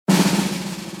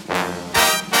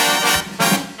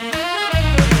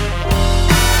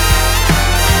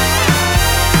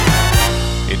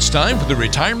time for the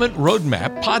Retirement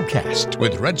Roadmap podcast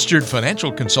with registered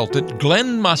financial consultant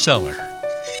Glenn Mosseller.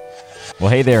 Well,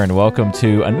 hey there, and welcome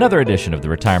to another edition of the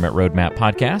Retirement Roadmap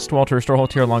podcast. Walter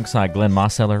Storholt here alongside Glenn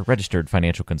Mosseller, registered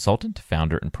financial consultant,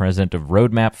 founder and president of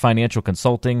Roadmap Financial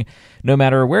Consulting. No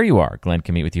matter where you are, Glenn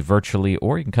can meet with you virtually,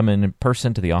 or you can come in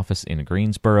person to the office in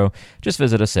Greensboro. Just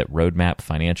visit us at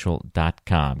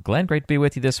roadmapfinancial.com. Glenn, great to be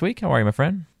with you this week. How are you, my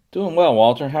friend? Doing well,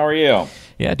 Walter. How are you?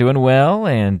 Yeah, doing well,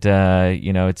 and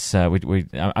it's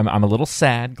I'm a little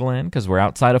sad, Glenn, because we're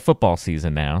outside of football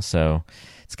season now, so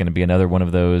it's going to be another one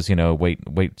of those,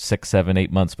 wait 6, 7,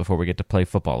 8 months before we get to play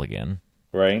football again.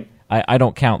 Right. I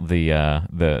don't count the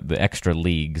extra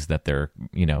leagues that they're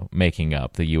making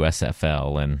up, the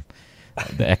USFL and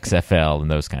the XFL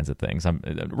and those kinds of things.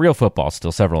 Real football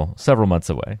still several months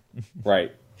away.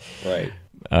 Right.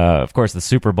 Of course, the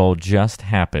Super Bowl just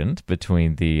happened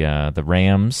between the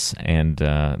Rams and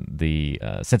the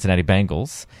Cincinnati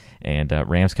Bengals, and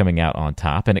Rams coming out on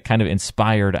top, and it kind of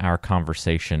inspired our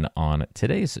conversation on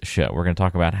today's show. We're going to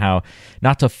talk about how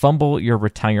not to fumble your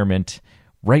retirement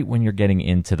right when you're getting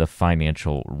into the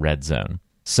financial red zone.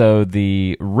 So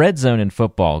the red zone in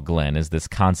football, Glenn, is this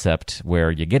concept where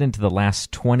you get into the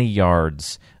last 20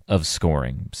 yards of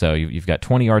scoring. So you've got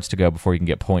 20 yards to go before you can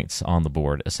get points on the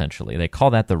board, essentially. They call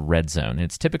that the red zone.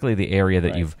 It's typically the area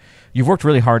that you've worked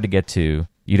really hard to get to.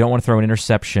 You don't want to throw an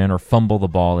interception or fumble the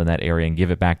ball in that area and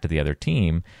give it back to the other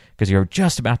team because you're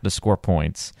just about to score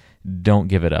points. Don't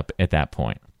give it up at that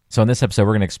point. So in this episode,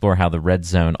 we're going to explore how the red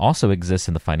zone also exists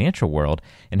in the financial world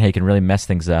and how you can really mess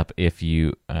things up if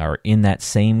you are in that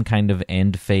same kind of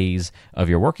end phase of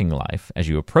your working life. As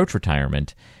you approach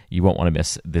retirement, you won't want to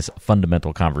miss this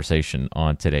fundamental conversation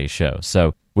on today's show.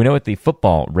 So we know what the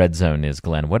football red zone is,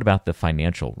 Glenn. What about the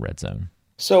financial red zone?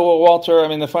 So, Walter,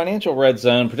 the financial red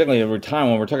zone, particularly when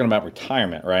we're talking about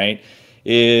retirement, right,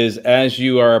 is as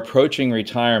you are approaching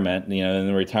retirement, in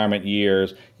the retirement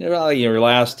years, your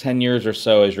last 10 years or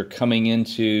so as you're coming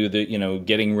into the,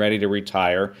 getting ready to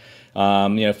retire,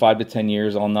 5 to 10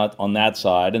 years on that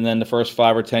side, and then the first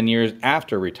 5 or 10 years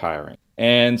after retiring.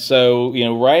 And so,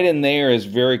 right in there is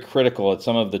very critical at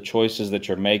some of the choices that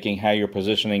you're making, how you're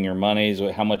positioning your monies,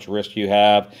 how much risk you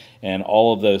have, and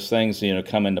all of those things,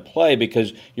 come into play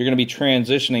because you're going to be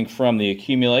transitioning from the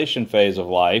accumulation phase of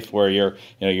life where you're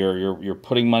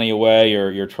putting money away,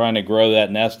 you're trying to grow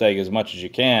that nest egg as much as you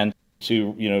can,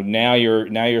 to now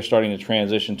you're starting to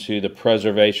transition to the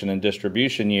preservation and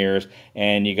distribution years,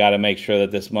 and you got to make sure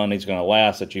that this money's going to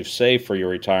last, that you've saved for your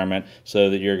retirement, so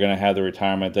that you're going to have the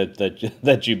retirement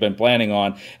that you've been planning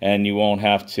on, and you won't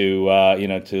have to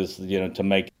to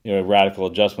make radical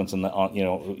adjustments in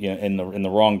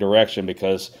the wrong direction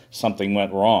because something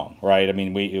went wrong, right?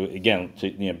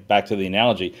 Back to the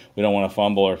analogy, we don't want to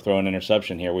fumble or throw an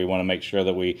interception here. We want to make sure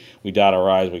that we dot our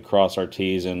I's, we cross our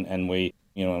T's, and we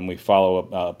we follow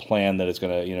a plan that is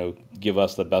going to give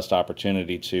us the best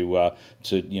opportunity to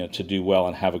do well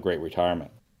and have a great retirement.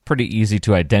 Pretty easy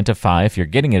to identify if you're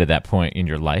getting into that point in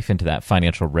your life, into that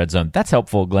financial red zone. That's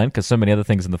helpful, Glenn, because so many other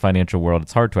things in the financial world,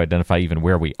 it's hard to identify even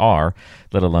where we are,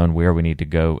 let alone where we need to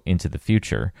go into the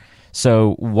future.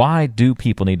 So why do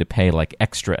people need to pay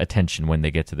extra attention when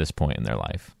they get to this point in their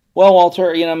life? Well,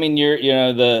 Walter,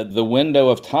 the window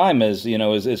of time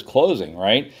is closing,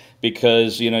 right?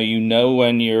 Because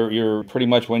when you're pretty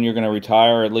much when you're going to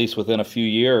retire, at least within a few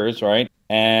years, right?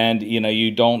 And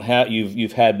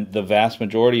you've had the vast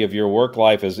majority of your work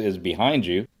life is behind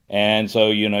you, and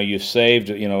so you've saved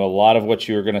a lot of what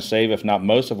you were going to save, if not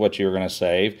most of what you were going to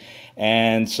save.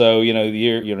 And so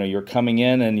you're coming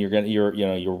in and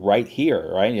you're right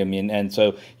here, right? And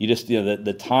so you just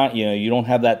the time you don't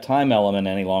have that time element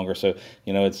any longer. So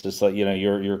it's just like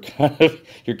you're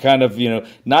kind of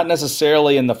not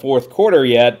necessarily in the fourth quarter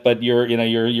yet, but you're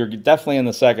definitely in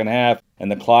the second half. And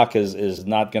the clock is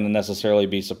not going to necessarily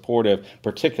be supportive,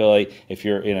 particularly if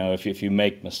if you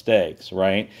make mistakes,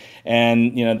 right?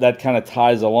 And that kind of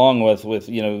ties along with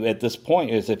at this point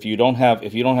is if you don't have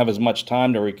as much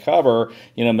time to recover,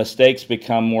 mistakes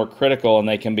become more critical and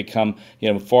they can become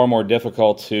far more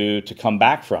difficult to come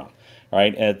back from.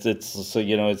 Right, it's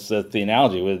the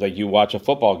analogy with you watch a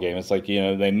football game. It's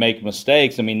they make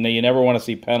mistakes. You never want to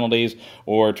see penalties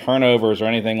or turnovers or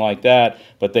anything like that,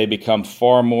 but they become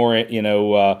far more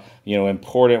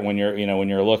important when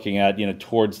you're looking at,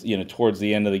 towards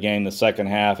the end of the game, the second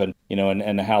half, and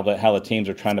how the teams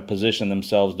are trying to position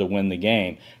themselves to win the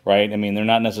game, right? I mean, they're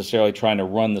not necessarily trying to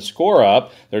run the score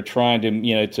up. They're trying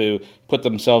to put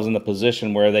themselves in the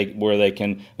position where they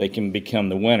can become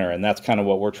the winner, and that's kind of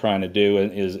what we're trying to do.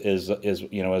 Is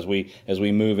as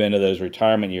we move into those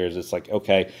retirement years, it's like,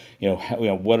 okay,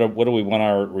 what do we want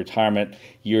our retirement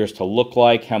years to look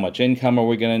like? How much income are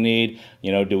we going to need?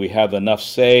 Do we have enough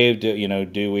saved?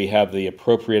 Do we have the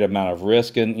appropriate amount of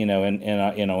risk in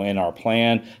our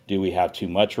plan? Do we have too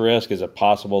much risk? Is it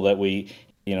possible that we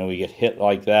get hit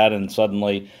like that, and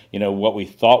suddenly, what we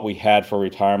thought we had for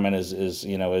retirement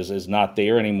is not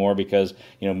there anymore because,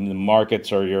 the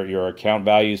markets or your account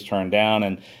values turn down,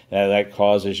 and that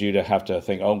causes you to have to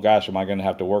think, oh gosh, am I going to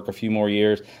have to work a few more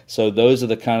years? So those are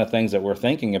the kind of things that we're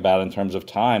thinking about in terms of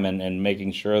time and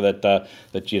making sure that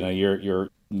you're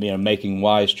making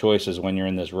wise choices when you're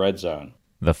in this red zone.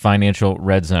 The financial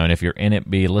red zone. If you're in it,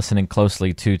 be listening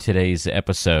closely to today's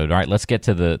episode. All right, let's get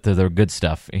to the good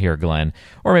stuff here, Glenn.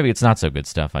 Or maybe it's not so good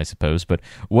stuff, I suppose. But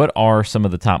what are some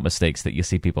of the top mistakes that you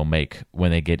see people make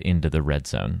when they get into the red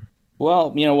zone?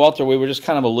 Well, Walter, we were just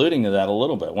kind of alluding to that a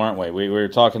little bit, weren't we? We were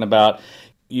talking about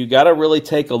you got to really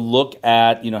take a look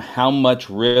at how much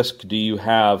risk do you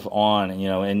have on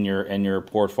in your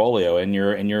portfolio, in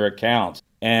your accounts,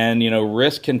 and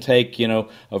risk can take a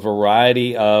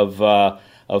variety of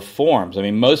forms. I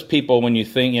mean, most people, when you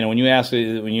think, when you ask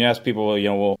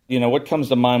people, what comes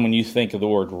to mind when you think of the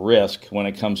word risk when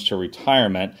it comes to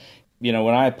retirement? When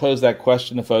I pose that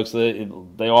question to folks, they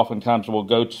oftentimes will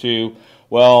go to,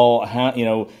 well, how,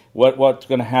 what's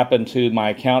going to happen to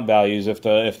my account values if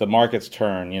the markets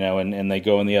turn, and they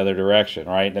go in the other direction,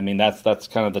 right? I mean, that's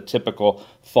kind of the typical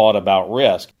thought about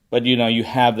risk. But you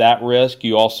have that risk.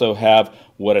 You also have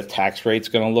what a tax rate's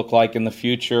going to look like in the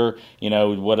future.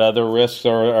 What other risks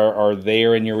are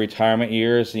there in your retirement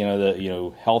years?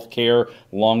 Healthcare,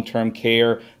 long-term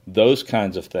care, those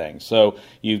kinds of things. So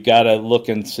you've got to look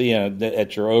and see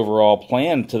at your overall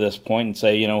plan to this point and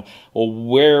say,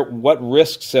 what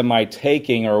risks am I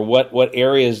taking, or what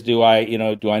areas do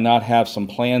I not have some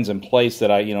plans in place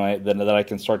that I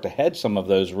can start to hedge some of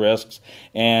those risks?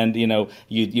 And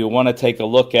you want to take a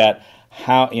look at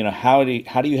how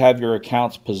do you have your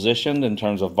accounts positioned in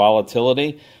terms of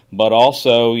volatility, but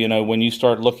also when you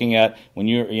start looking at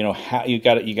how you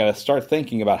got to start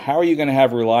thinking about how are you going to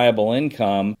have reliable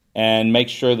income and make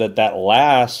sure that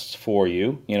lasts for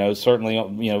you.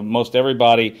 Certainly most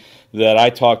everybody that I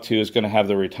talk to is going to have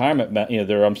their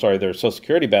their Social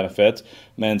Security benefits.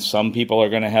 And some people are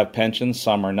going to have pensions,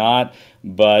 some are not.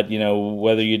 But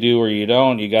whether you do or you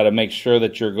don't, you got to make sure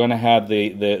that you're going to have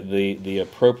the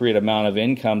appropriate amount of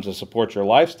income to support your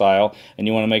lifestyle, and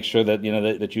you want to make sure that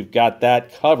that you've got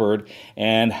that covered.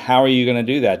 And how are you going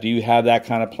to do that? Do you have that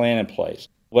kind of plan in place?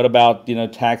 What about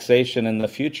taxation in the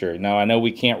future? Now, I know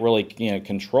we can't really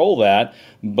control that,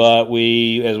 but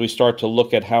as we start to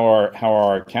look at how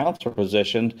our accounts are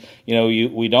positioned,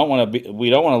 we don't want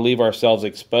to leave ourselves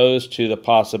exposed to the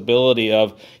possibility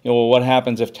of what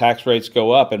happens if tax rates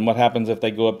go up, and what happens if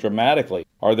they go up dramatically?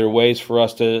 Are there ways for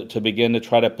us to begin to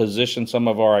try to position some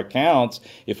of our accounts,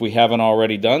 if we haven't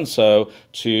already done so,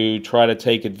 to try to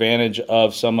take advantage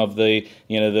of some of the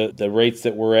the rates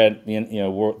that we're at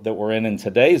that we're in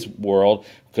today's world?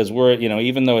 Because we're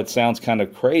even though it sounds kind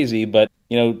of crazy, but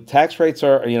tax rates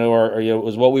are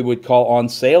is what we would call on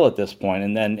sale at this point,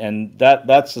 and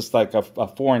that's just like a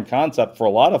foreign concept for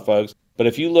a lot of folks. But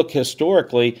if you look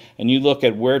historically and you look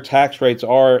at where tax rates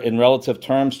are in relative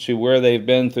terms to where they've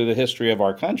been through the history of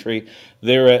our country,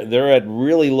 they're at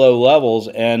really low levels,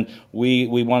 and we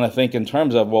want to think in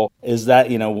terms of, well, is that,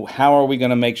 how are we going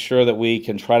to make sure that we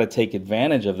can try to take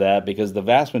advantage of that? Because the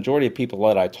vast majority of people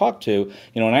that I talk to,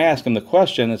 when I ask them the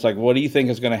question, it's like, what do you think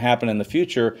is going to happen in the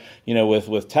future,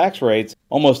 with tax rates?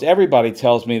 Almost everybody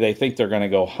tells me they think they're going to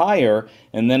go higher,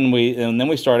 and then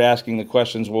we start asking the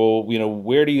questions, well,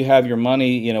 where do you have your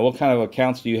money? What kind of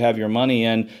accounts do you have your money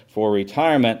in for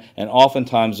retirement? And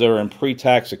oftentimes they're in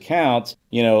pre-tax accounts,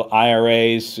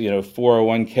 IRAs,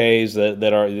 401ks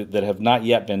that have not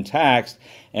yet been taxed.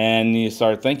 And you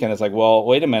start thinking, it's like, well,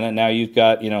 wait a minute, now you've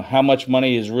got, how much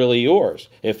money is really yours?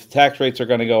 If tax rates are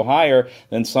going to go higher,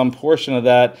 then some portion of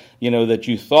that, that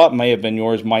you thought may have been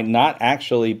yours might not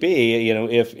actually be,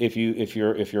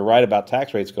 if you're right about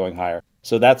tax rates going higher.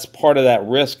 So that's part of that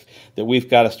risk that we've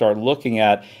got to start looking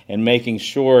at and making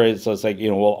sure. It's like,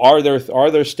 well, are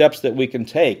there steps that we can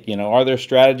take? Are there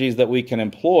strategies that we can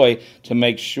employ to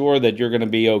make sure that you're going to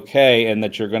be okay, and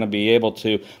that you're going to be able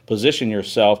to position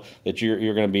yourself, that you're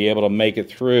going to be able to make it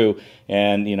through,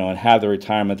 and and have the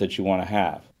retirement that you want to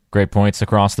have. Great points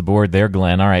across the board there,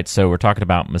 Glenn. All right, so we're talking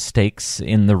about mistakes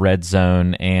in the red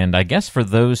zone, and I guess for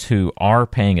those who are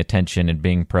paying attention and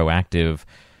being proactive,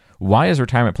 why is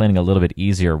retirement planning a little bit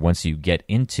easier once you get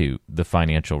into the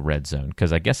financial red zone?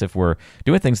 Because I guess if we're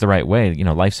doing things the right way,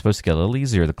 life's supposed to get a little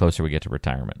easier the closer we get to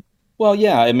retirement. Well,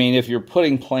 yeah, I mean, if you're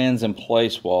putting plans in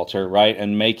place, Walter, right,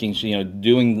 and making,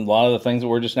 doing a lot of the things that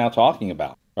we're just now talking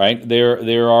about. Right.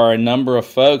 There are a number of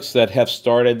folks that have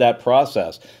started that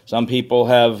process. Some people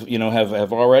have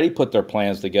already put their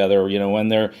plans together, when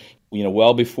they're,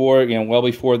 well before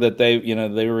that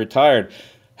they were retired.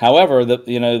 However,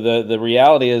 the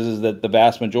reality is that the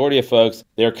vast majority of folks,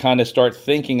 they're kind of start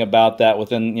thinking about that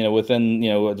within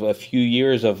a few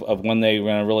years of when they're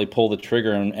going to really pull the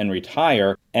trigger and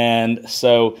retire. And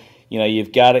so,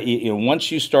 you've got to,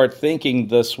 once you start thinking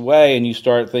this way and you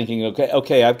start thinking,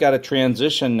 okay, I've got to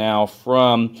transition now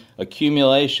from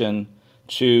accumulation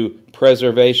to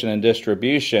preservation and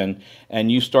distribution, and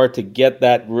you start to get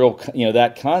that real,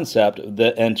 that concept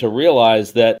and to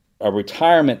realize that a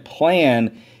retirement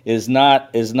plan is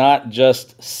not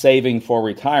just saving for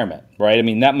retirement, right? I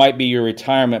mean, that might be your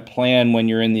retirement plan when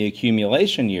you're in the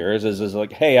accumulation years, is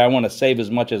like, hey, I want to save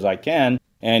as much as I can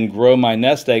and grow my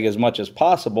nest egg as much as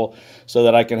possible so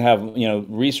that I can have,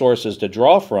 resources to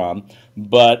draw from.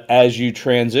 But as you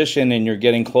transition and you're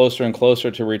getting closer and closer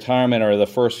to retirement, or the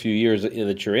first few years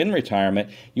that you're in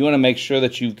retirement, you want to make sure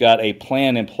that you've got a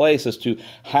plan in place as to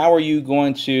how are you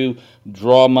going to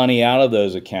draw money out of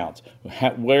those accounts.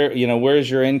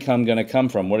 Where's your income going to come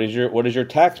from? What is your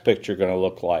tax picture going to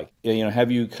look like?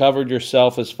 Have you covered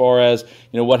yourself as far as,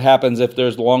 what happens if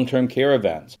there's long-term care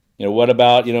events? What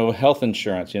about, health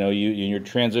insurance? You're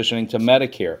transitioning to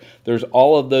Medicare. There's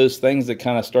all of those things that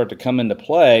kind of start to come into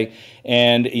play.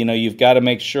 And, you've got to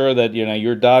make sure that,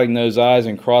 you're dotting those I's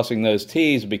and crossing those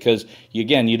T's, because,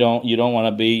 again, you don't want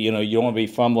to be, you don't want to be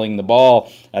fumbling the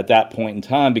ball at that point in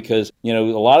time, because, a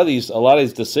lot of these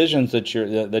decisions that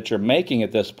you're making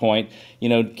at this point,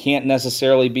 can't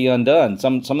necessarily be undone.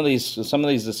 Some of these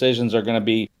decisions are going to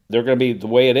be, they're going to be the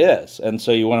way it is. And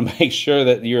so you want to make sure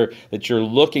that you're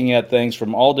looking at things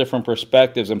from all different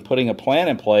perspectives and putting a plan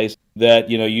in place that,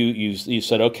 you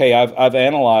said, okay, I've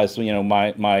analyzed,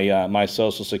 my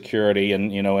Social Security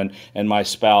and my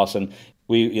spouse, and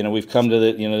we've come to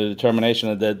the the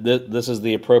determination that this is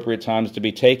the appropriate times to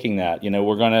be taking that.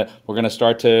 We're gonna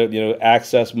start to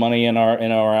access money in our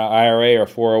IRA or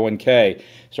 401k.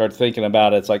 Start thinking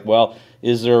about it. It's like, well,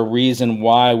 is there a reason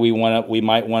why we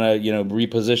might want to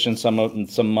reposition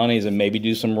some monies and maybe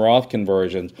do some Roth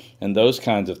conversions and those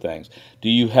kinds of things? Do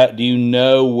you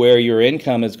know where your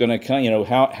income is going to come?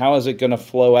 How is it going to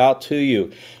flow out to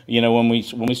you? When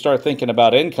we start thinking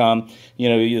about income,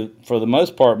 for the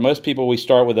most part, most people, we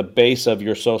start with a base of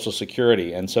your Social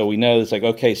Security, and so we know it's like,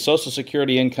 okay, Social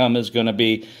Security income is going to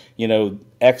be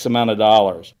X amount of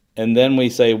dollars. And then we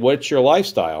say, what's your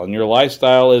lifestyle? And your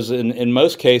lifestyle is, in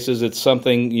most cases, it's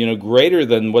something, greater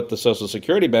than what the Social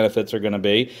Security benefits are going to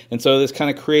be. And so this kind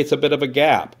of creates a bit of a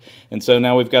gap. And so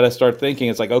now we've got to start thinking,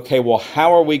 it's like, okay, well,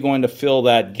 how are we going to fill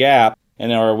that gap?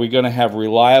 And are we going to have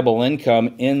reliable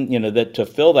income in, that to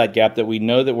fill that gap, that we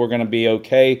know that we're going to be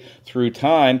okay through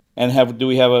time? And do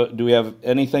we have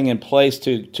anything in place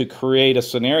to create a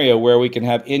scenario where we can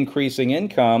have increasing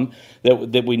income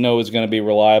that we know is going to be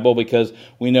reliable, because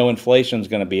we know inflation is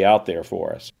going to be out there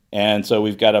for us? And so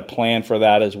we've got a plan for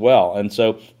that as well. And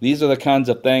so these are the kinds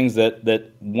of things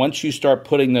that once you start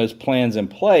putting those plans in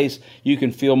place, you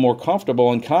can feel more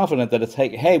comfortable and confident that it's,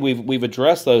 hey, we've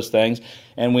addressed those things,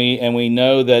 and we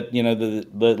know that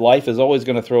the life is always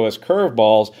going to throw us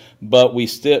curveballs, but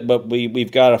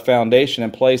we've got a foundation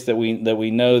in place that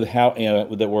we know how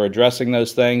that we're addressing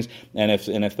those things, and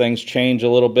if things change a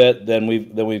little bit, then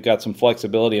we've got some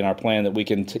flexibility in our plan that we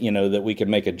can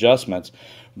make adjustments,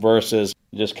 versus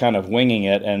just kind of winging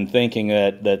it and thinking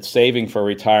that saving for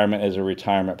retirement is a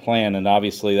retirement plan. And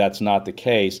obviously that's not the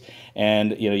case.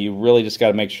 And you really just got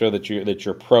to make sure that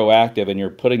you're proactive and you're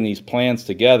putting these plans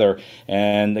together.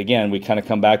 And again, we kind of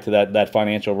come back to that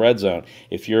financial red zone.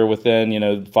 If you're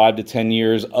within 5 to 10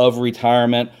 years of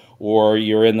retirement, or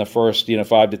you're in the first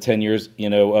 5 to 10 years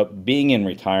of being in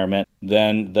retirement,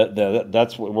 then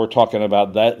that's what we're talking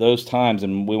about, those times.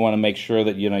 And we want to make sure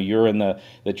that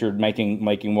you're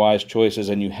making wise choices,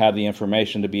 and you have the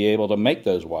information to be able to make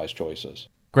those wise choices.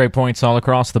 Great points all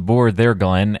across the board there,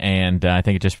 Glenn, and I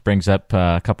think it just brings up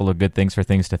a couple of good things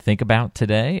to think about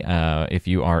today. If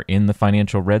you are in the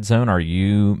financial red zone, are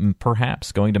you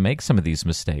perhaps going to make some of these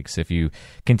mistakes if you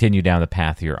continue down the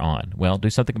path you're on? Well, do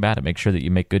something about it. Make sure that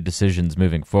you make good decisions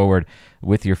moving forward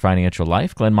with your financial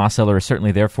life. Glenn Mosseller is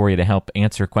certainly there for you to help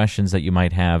answer questions that you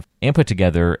might have and put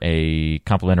together a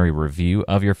complimentary review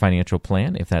of your financial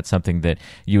plan if that's something that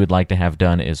you would like to have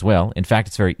done as well. In fact,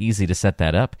 it's very easy to set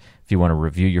that up if you want to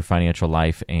review your financial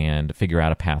life and figure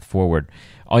out a path forward.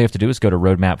 All you have to do is go to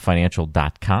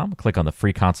roadmapfinancial.com, click on the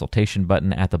free consultation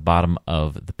button at the bottom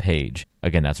of the page.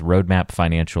 Again, that's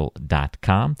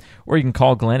roadmapfinancial.com, or you can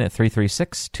call Glenn at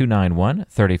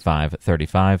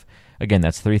 336-291-3535. Again,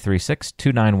 that's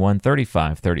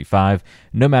 336-291-3535.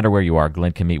 No matter where you are,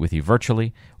 Glenn can meet with you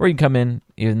virtually, or you can come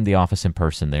in the office in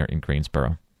person there in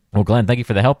Greensboro. Well, Glenn, thank you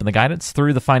for the help and the guidance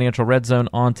through the Financial Red Zone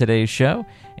on today's show,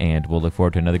 and we'll look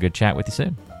forward to another good chat with you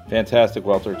soon. Fantastic,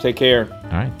 Walter. Take care.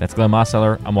 All right, that's Glenn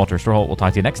Mosseller. I'm Walter Storholt. We'll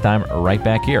talk to you next time right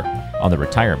back here on the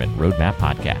Retirement Roadmap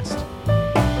Podcast.